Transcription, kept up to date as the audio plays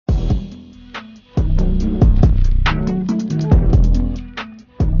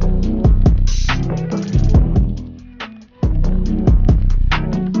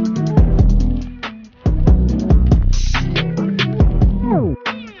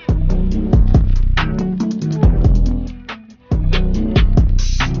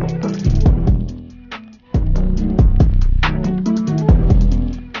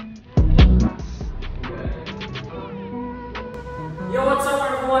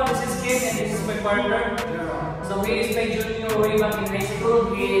everyone, this is Kim and this is my partner. So he is my junior way back in high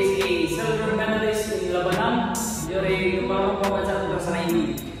school. He is a silver medalist in Labanang during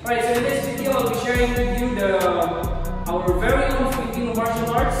Alright, so in this video I'll be sharing with you our very own Filipino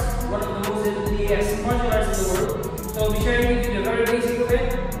martial arts, one of the most deadliest martial arts in the world. So I'll be sharing with you the very basic of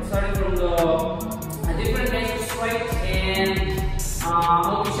it, starting from the different kinds of strikes, and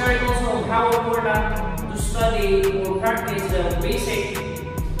I'll be sharing also how important to study or practice the basic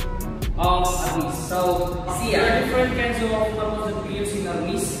of Arnis. So there are different kinds of weapons that we use in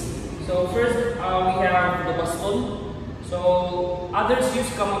Arnis. So first we have the baston. So others use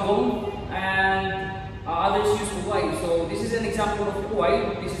kamagong and others use kuwai. So this is an example of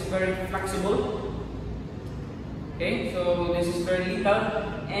kuwai. This is very flexible. Okay, so this is very lethal.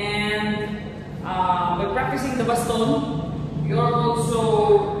 And by practicing the baston, you are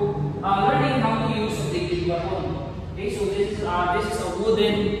also learning how to use a bladed weapon. Okay, so this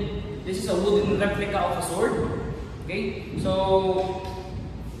is a wooden replica of a sword. Okay, so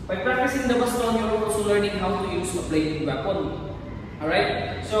by practicing the baston, you are also learning how to use a bladed weapon.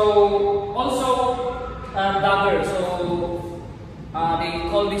 Alright, so also dagger. So they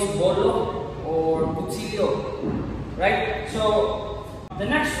call this bolo or kutsilyo. Right, so the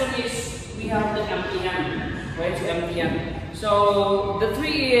next one is we have the empty hand. Right, so empty hand. So the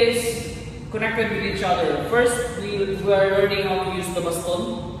three is connected with each other. First, we are learning how to use the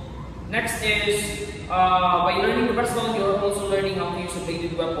baston. Next is by learning the baston, you are also learning how to use a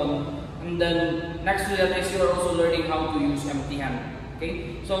bladed weapon. And then next to that is you are also learning how to use empty hand.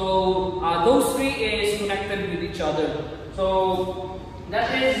 Okay, so those three is connected with each other. So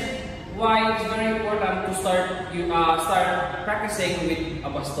that is why it's very important to start practicing with a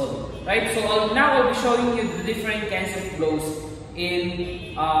baston, right? So now I'll be showing you the different kinds of blows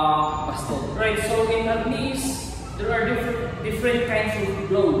in baston, right? So in Arnis, there are different kinds of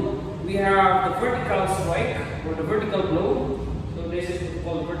blow. We have the vertical strike or the vertical blow. So this is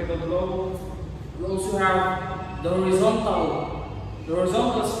called the vertical blow. We also have the horizontal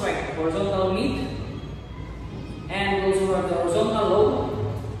strike, horizontal mid, and we also have the horizontal low,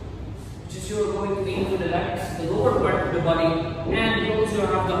 which is you're going to aim for the legs, the lower part of the body, and you also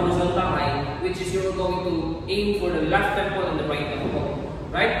have the horizontal high, which is you're going to aim for the left temple and the right temple,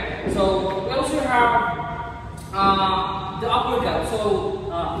 right? So we also have the uppercut. So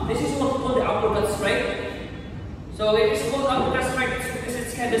this is what we call the uppercut strike. So it is called uppercut strike because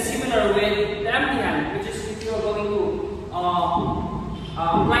it's kind of similar with the empty hand, which is if you're going to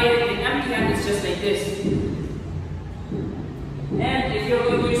apply it in empty hand, it's just like this. And if you're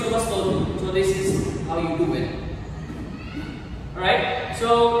going to use a baston, so this is how you do it. Alright? So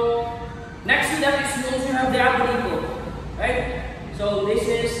next to that is you also have the abanico. Right? So this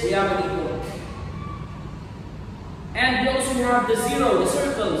is the abanico. And you also have the zero, the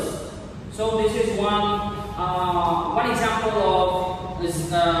circles. So this is one example of this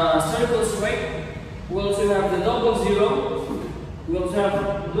circle strike. We also have the double zero. We also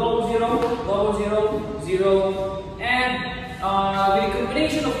have double zero, zero, and with the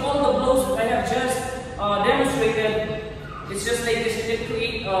combination of all the blows that I have just demonstrated, it's just like this. It will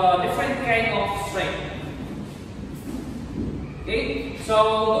create a different kind of strike. Okay, so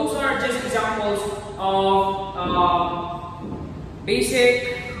those are just examples of basic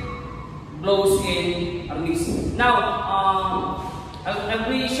blows in Arnis. Now, I'll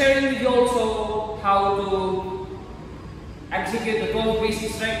be sharing with you also how to execute the 12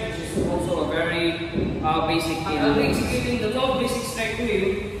 basic strike, which is also a very basic thing. I'll be executing the 12 basic strike to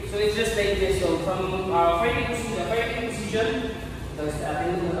you. So it's just like this. So from fighting position,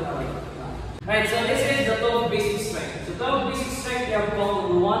 right, so this is the 12 basic strike. So 12 basic strike, we have count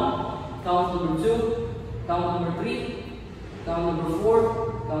number 1, count number 2, count number 3, count number 4,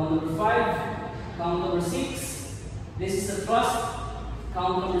 count number 5, count number 6. This is a thrust.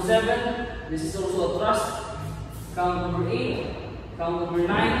 Count number 7. This is also a thrust. Count number 8, count number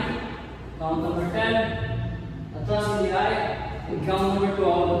 9, count number 10, a thrust in the eye, and count number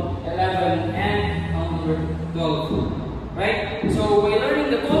 12, 11, and count number 12. Right? So by learning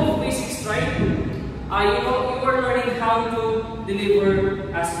the 12 basic strike, you are learning how to deliver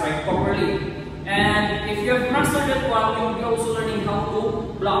a strike properly. And if you have mastered that one, you will be also learning how to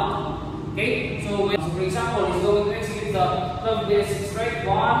block. Okay? So for example, he's going to execute the 12 basic strike.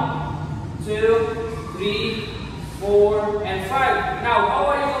 1, 2, 3, 4, and 5. Now, how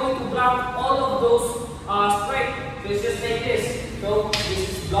are you going to block all of those strikes? So it's just like this. So this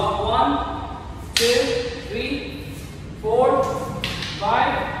is block 1, 2, 3, 4, 5.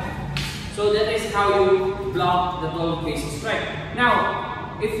 So that is how you block the 12 basic strike.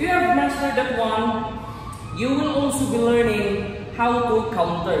 Now, if you have mastered that one, you will also be learning how to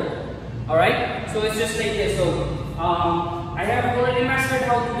counter. Alright? So it's just like this. So I have already mastered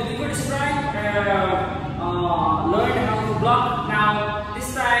how to deliver the strike, learned how to block. Now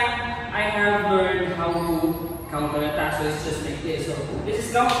this time I have learned how to counter attack. So it's just like this. So this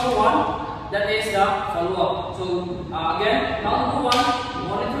is count number 1. That is the follow-up. So again, count number 1,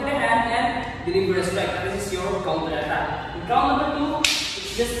 monitor the hand and deliver a strike. This is your counter attack. In count number 2,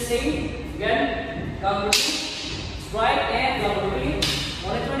 it's just the same. Again, count number 2, strike and count number 3,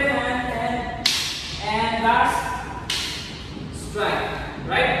 monitor the hand and last strike.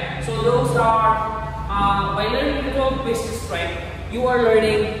 Right? So those are by learning the 12 ways to strike, you are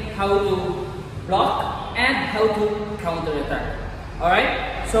learning how to block and how to counter attack.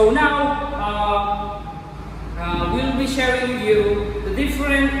 Alright? So now we'll be sharing with you the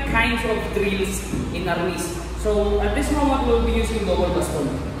different kinds of drills in Arnis. So at this moment we'll be using double baston.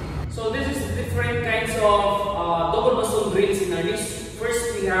 So this is the different kinds of double baston drills in Arnis.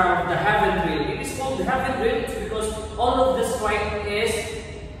 First we have the heaven drill. It is called the heaven drill because all of the strike is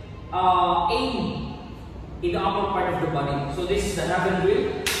aimed in the upper part of the body. So this is the heaven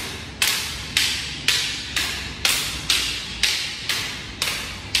drill.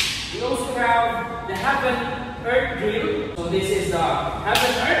 We also have the heaven earth drill. So this is the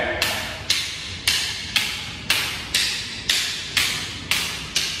heaven earth.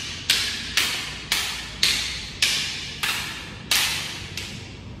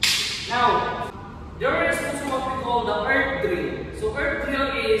 Now, there is also what we call the earth drill. So earth drill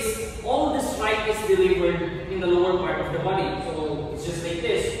is all the strike is delivered in the lower part of the body. So it's just like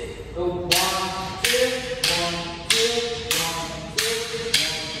this. So 1, 2, 1, 2, 1,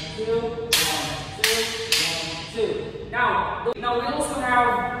 2, 1, 2, 1, 2. Now we also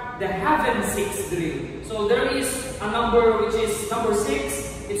have the heaven 6 drill. So there is a number which is number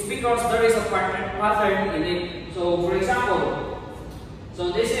 6. It's because there is a pattern in it. So for example,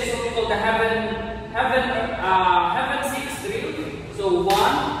 so this is what we call the heaven 6 drill. So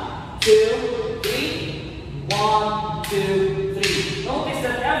 1, 2, 3, 1, 2, 3. Notice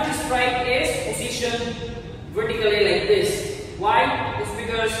that every strike is positioned vertically like this. Why? It's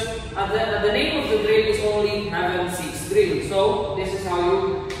because the name of the drill is only heaven 6 drill. So this is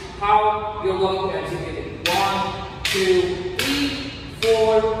how you're going to execute it. 1, 2, 3,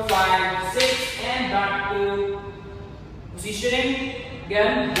 4, 5, 6, and back to positioning.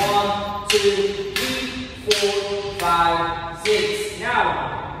 Again, 1, 2, 3, 4, 5, 6. Now,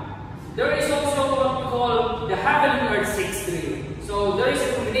 there is also what we call the heaven earth 6 drill. So there is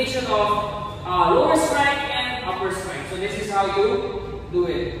a combination of lower strike and upper strike. So this is how you do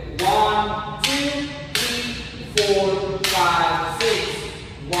it. 1, 2, 3, 4, 5, 6.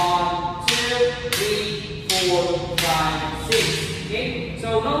 1, 2, 3, 4, 5, 6. Okay? So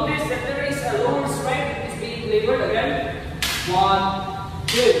notice that there is a lower strike that is being delivered again. 1,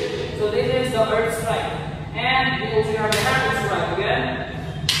 2. So this is the earth strike. And we also have the heaven strike again.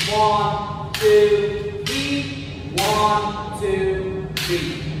 1, 2, 3. 1, 2,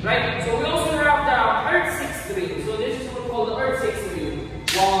 3. Right? So we also have the earth 6 drill. So this is what we call the earth 6 drill.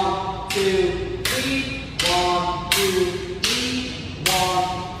 1, 2, 3. 1, 2, 3.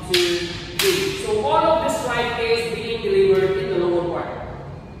 1, 2, 3. So all of the strike is being delivered in the lower part.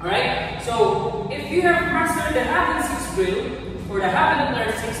 Alright? So if you have mastered the heaven 6 drill, for the heaven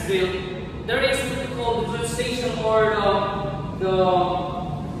earth 6 drill, there is what we call the translation or the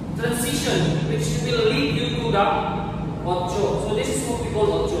transition which will lead you to the ocho. So this is what we call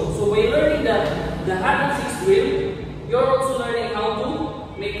ocho. So by learning the heaven 6 drill, you're also learning how to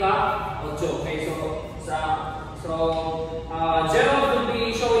make a ocho. Okay, so Gerald will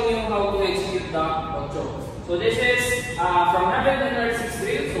be showing you how to execute the ocho. So this is from heaven and earth 6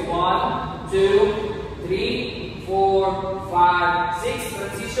 drill. So 1, 2, 3, 4, 5, 6,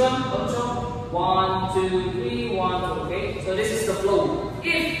 transition, ocho. 1, 2, 3, 1, 2. Okay, so this is the flow.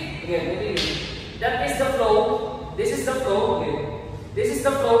 If again, that is the flow. This is the flow. Okay, this is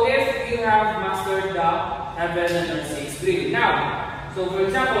the flow if you have mastered the heaven and earth 6 drill. Now, so for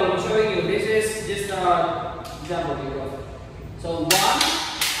example, I'm showing you. This is just an example here. So 1,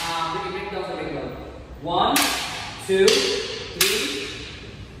 break down the regular. 1, 2, 3,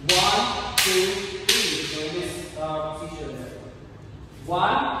 1, 2, 3. So this position there.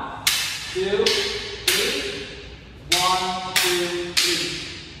 1, 2, 3, 1, 2, 3.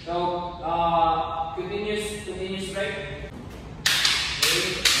 So continuous strike.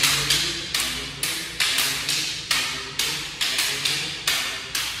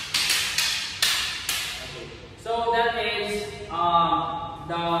 So that is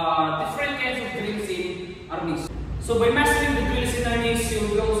the different kinds of drills in Arnis. So by mastering the drills in Arnis, you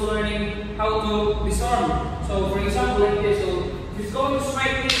will be also learning how to disarm. So for example, like this. So if If he's going to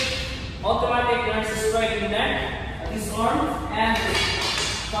strike me, automatic learns to strike in the neck, disarm, and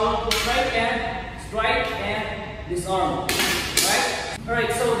follow to strike and disarm. Right?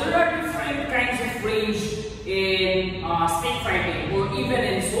 Alright, so there are different kinds of range in stick fighting, or even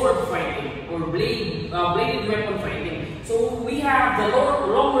in sword fighting, or bladed weapon fighting. So we have the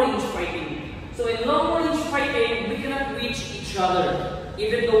long range fighting. So in long range fighting, we cannot reach each other,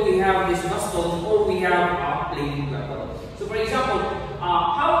 even though we have this baston or we have a bladed weapon. So for example,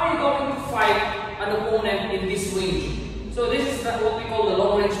 how are you going to fight an opponent in this range? So this is what we call the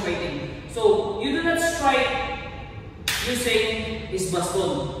long range fighting. So you do not strike using his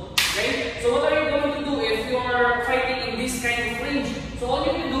baston. Okay? So what are you going to do if you are fighting in this kind of range? So all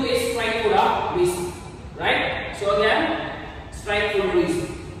you can do is strike for the wrist. Right? So again, strike for the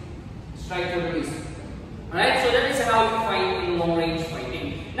wrist. Strike for the wrist. Alright? So that is how you fight in long range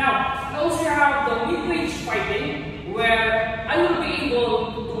fighting. Now, we also have the mid range fighting, where I will be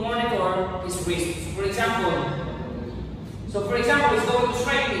able to monitor his wrist. For example, he's going to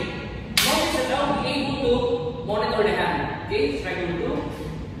strike me. Notice that I'll be able to monitor the hand. Okay, strike number 2.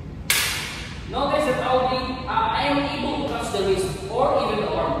 Notice that I am able to touch the wrist or even the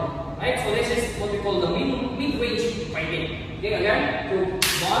arm. Right? So this is what we call the mid-range fighting. Okay, again, 2,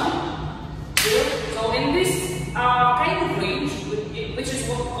 1, 2. So in this kind of range, which is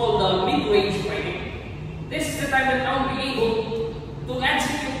what we call the mid-range fighting, this is the time that I'll be able to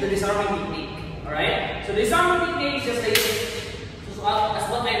execute the disarming technique. Alright? So the disarming technique is just like this. So as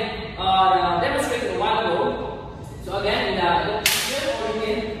what I demonstrated a while ago. So again, here or you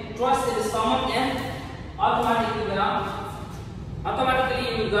can thrust in the stomach and automatically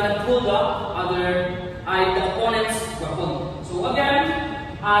you're gonna pull the opponent's weapon. So again,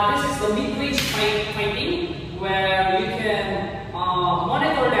 this is the mid-range fighting, where you can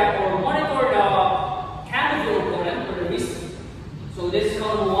monitor the hand of your opponent or the wrist. So this is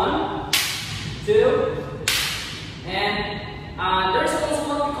number 1, 2, and there's also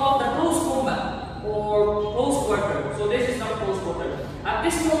what we call the close combat or close quarter. So this is not close quarter. At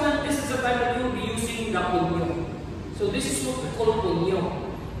this moment, this is the time that you'll be using the puño. So this is what we call puño.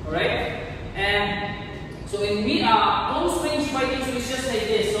 Alright? And so in close range fighting, so it's just like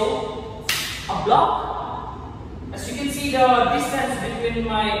this. So a block, as you can see the distance between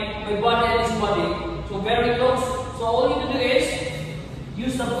my body and his body. So very close. So all you need to do is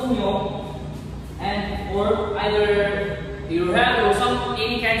use the puño and or either your hand or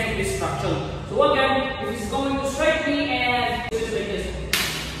any kinds of distraction. So again, if he's going to strike me and do it like this.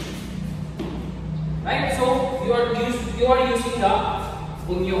 Right? So you are using the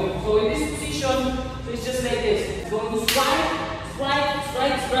puño. So in this position, so it's just like this. It's going to strike,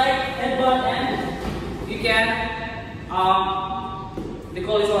 headbutt, and you can they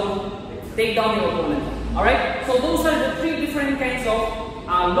call this one take down your opponent. Alright? So those are the 3 different kinds of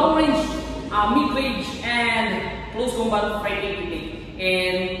long range, mid range, and close combat fighting technique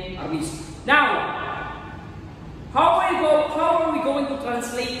in Arnis. Now, how are we going to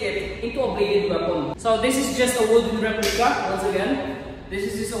translate it into a bladed weapon? So this is just a wooden replica. Once again, this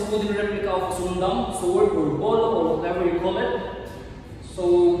is just a wooden replica of a sundam, sword, or bolo, or whatever you call it.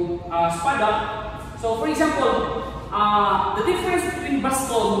 So espada. So for example, the difference between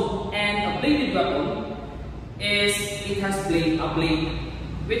baston and a bladed weapon is it has a blade,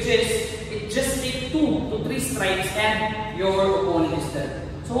 which is it just takes 2 to 3 strikes and your opponent is dead.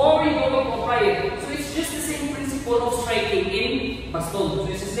 So how are you going to apply it? So it's just the same principle of striking in baston. So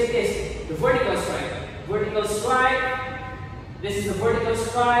it's just like this: the vertical strike, this is the vertical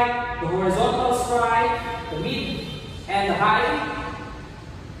strike, the horizontal strike, the mid and the high,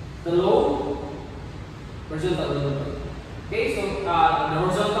 the low, horizontal. Okay, so the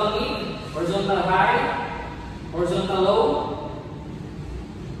horizontal mid, horizontal high, horizontal low,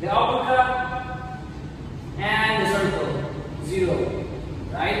 the uppercut, and the circle, 0.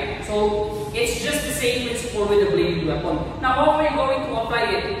 Right? So it's just the same principle with the bladed weapon. Now how are we going to apply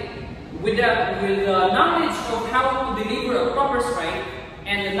it? With the knowledge of how to deliver a proper strike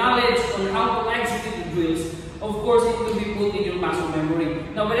and the knowledge on how to execute the drills, of course it will be put in your muscle memory.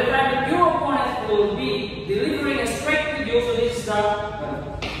 Now by the time that your opponent will be delivering a strike with you, so this is the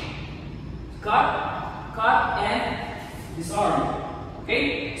cut and disarm.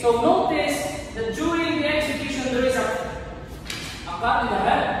 Okay? So notice that during the execution there is a cut in the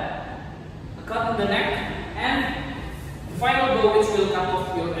head, a cut in the neck, and the final blow which will cut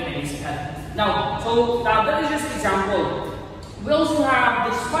off your enemy's head. Now, so that is just an example. We also have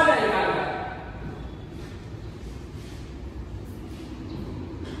the espada de carga.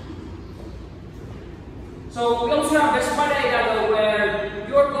 So we also have the espada de carga, where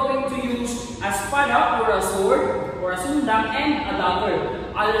you're going to use a espada or a sword or or a sundang, and a dagger.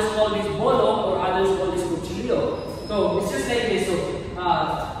 Others call this bolo, or others call this cuchillo. So it's just like this. So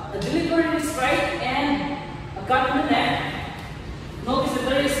a delivery strike and a cut in the neck. Notice that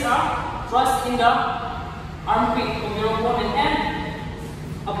there is a thrust in the armpit of your opponent, and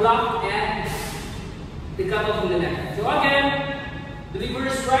a block and the cut off in the neck. So again, delivery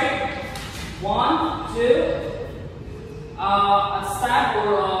strike. 1, 2. A stab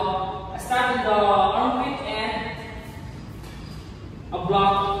or a stab in the armpit and a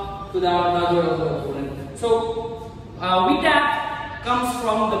block to the dagger of the opponent. So with that comes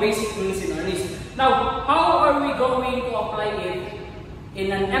from the basic rules in Arnis. Now, how are we going to apply it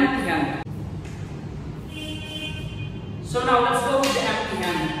in an empty hand? So now let's go with the empty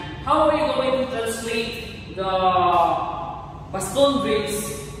hand. How are you going to translate the baston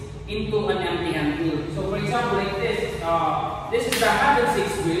drills into an empty hand drill? So for example, like this. This is the half and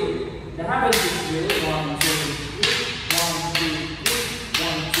 6 drill. The half and 6 drill. 1, 2, 3,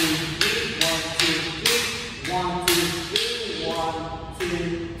 1, 2, 3, 1, 2, 3, 1, 2, 3, 1, 2,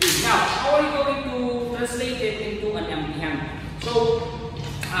 3. Now, how are you going to translate it into an empty hand? So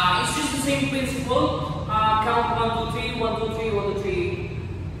it's just the same principle. Count 1, 2, 3, 1, 2, 3, 1, 2, 3.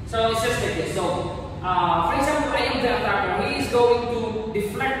 So it's just like this. So for example, I am the attacker. He is going to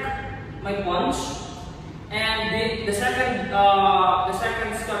deflect my punch, and the second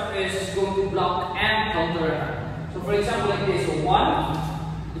step is going to block and counter attack. So for example, like this. So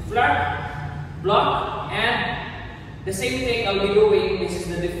 1, deflect, block, and the same thing I'll be doing. This is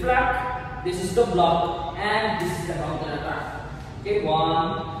the deflect, this is the block, and this is the counter attack. Okay,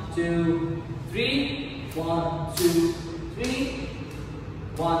 1, 2, 3, 1, 2, 3,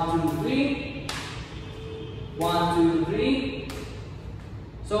 1, 2, 3, 1, 2, 3.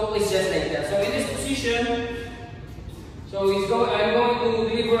 So it's just like that. So in this position, so I'm going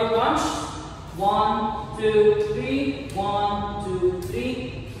to deliver a punch. 1, 2, 3, 1, 2,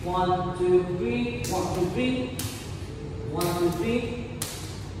 3, 1, 2, 3, 1, 2, 3, 1, 2, 3,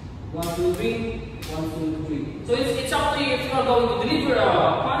 1, 2, 3, 1, 2, 3. So it's up to you if you are going to deliver a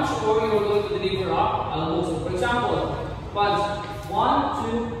punch or you are going to deliver a elbow. So for example, punch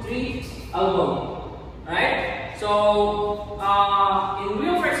 1, 2, 3, elbow. Right? So in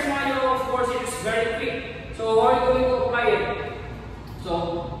real fight scenario, of course, it is very quick. So how are you going to apply it? So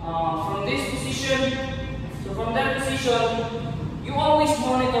from this position, so from that position, you always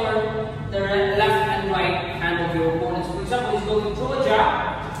monitor the left and right hand of your opponent. So for example, he's going to throw a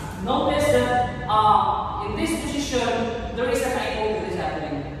jab. Notice that in this position, there is a high hold that is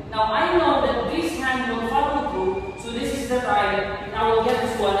happening. Now I know that this hand will follow through, so this is the time, and I will get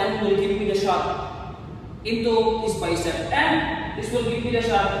this one and will give me the shot into his bicep, and this will give me the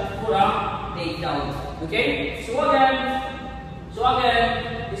shot for a takedown. Okay? So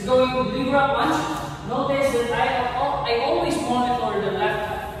again, he's going to deliver a punch. Notice that I always monitor the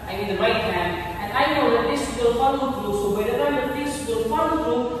the right hand, and I know that this will follow through. So by the time that this will follow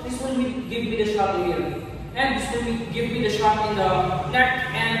through, this will give me the shot here, and this will give me the shot in the neck,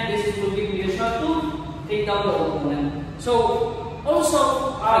 and this will give me the shot to take down the opponent. So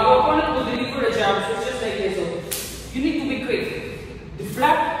also, your opponent will deliver a jab, so it's just like this. So you need to be quick.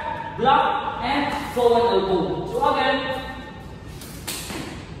 Deflect, block, and throw an elbow. So again,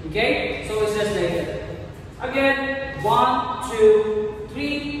 okay, so it's just like that. Again, 1, 2,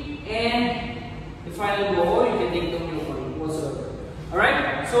 3, and the final blow, you can take down your opponent whatsoever.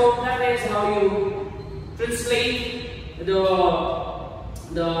 Alright, so that is how you translate the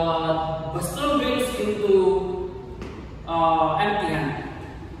baston drills into empty hand.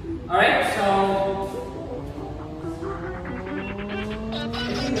 Alright, so I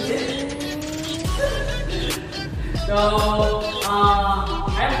think that's it. So